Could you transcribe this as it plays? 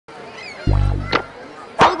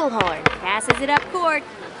Flugelhorn passes it up court.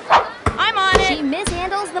 I'm on it. She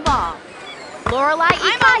mishandles the ball. Lorelai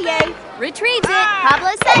Ikaye retrieves it. Pablo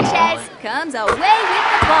Sanchez comes away with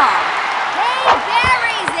the ball. He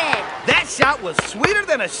buries it. That shot was sweeter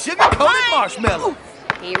than a sugar-coated marshmallow.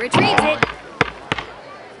 He retrieves it.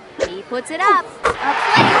 He puts it up. A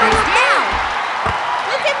player is down.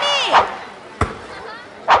 Look at me.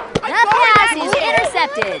 The pass is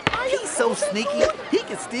intercepted. He's so sneaky, he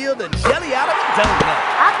can steal the jelly out of a donut.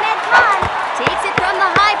 Ahmed Khan takes it from the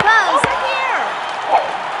high post. Over here.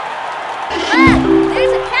 Look,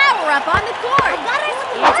 there's a power-up on the court.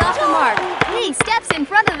 It's off the mark. He steps in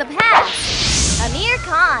front of the pass. Amir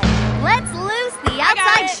Khan lets loose the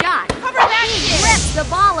outside shot. Cover that He kid. rips the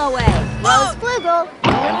ball away. Rose Flugel, a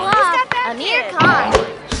little off. got that Amir kid? Khan,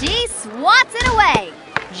 she swats it away.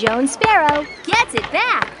 Joan Sparrow gets it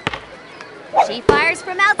back. She fires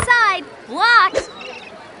from outside, blocked.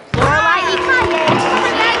 Lorelai Ikaye, she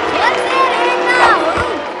puts it in the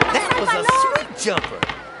hoop. That was a sweet jumper.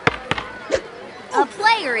 A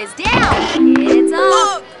player is down. It's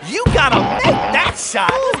up. You gotta make that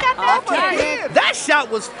shot. Who's got that Off target. kid? That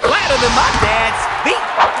shot was flatter than my dad's feet.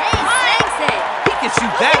 He sinks it. He can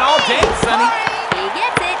shoot that all day, Sonny. He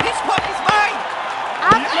gets it. This puppy's mine.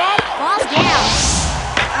 Ahmed falls down.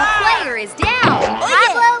 A player is down.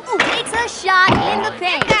 Pablo takes a shot in the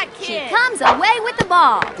paint. that She kid. comes away with the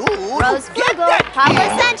ball. Ooh, Rose get Flugel, that Pablo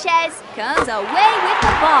kid. Sanchez comes away with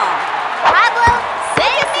the ball. Pablo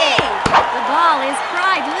saves it. The ball is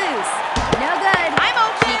pried loose. No good. I'm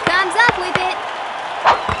open. She comes up with it.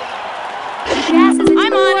 She passes it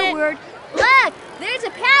I'm on it. forward. Look, there's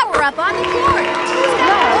a power-up on the court.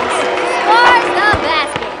 Rose scores the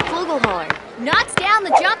basket. Flugelhorn knocks down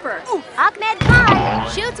the jumper. Ahmed Khan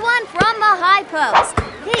shoots one from the high post.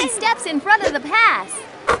 He steps in front of the pass.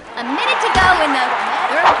 A minute to go in the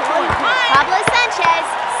third quarter. Pablo Sanchez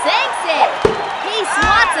sinks it. He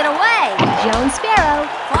swats it away. Joan Sparrow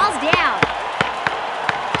falls down.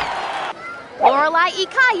 Lorelai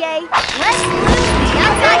Ikaye lets loose the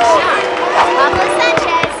outside shot. Pablo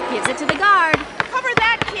Sanchez gives it to the guard. Cover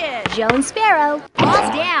that kid. Joan Sparrow falls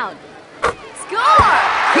down. Score!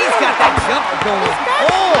 He's got that jumper going.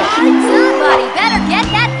 Oh! Somebody better get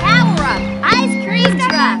that power-up. Ice cream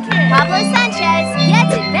truck. Pablo Sanchez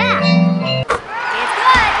gets it back. It's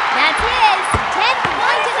good. That's his 10th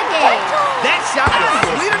point of the game. That shot was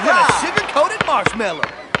sweeter than a sugar-coated marshmallow.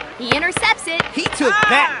 He intercepts it. He took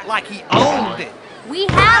that like he owned it. We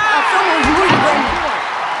have a full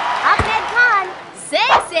Ahmed Khan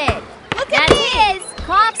sinks it. Look at That's me. his.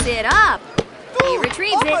 Coughs it up. He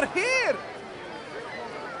retrieves Over it. here.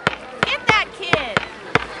 Get that kid.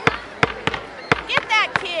 Get that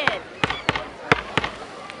kid.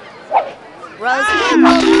 Rose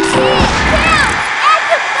Flugel, she counts at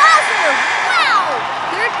the buzzer. Wow!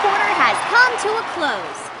 Third quarter has come to a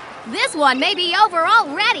close. This one may be over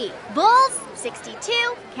already. Bulls 62,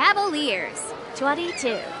 Cavaliers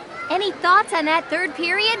 22. Any thoughts on that third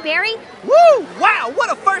period, Barry? Woo! Wow,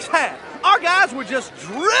 what a first half. Our guys were just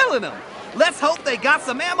drilling them. Let's hope they got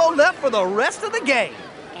some ammo left for the rest of the game.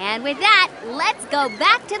 And with that, let's go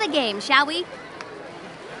back to the game, shall we?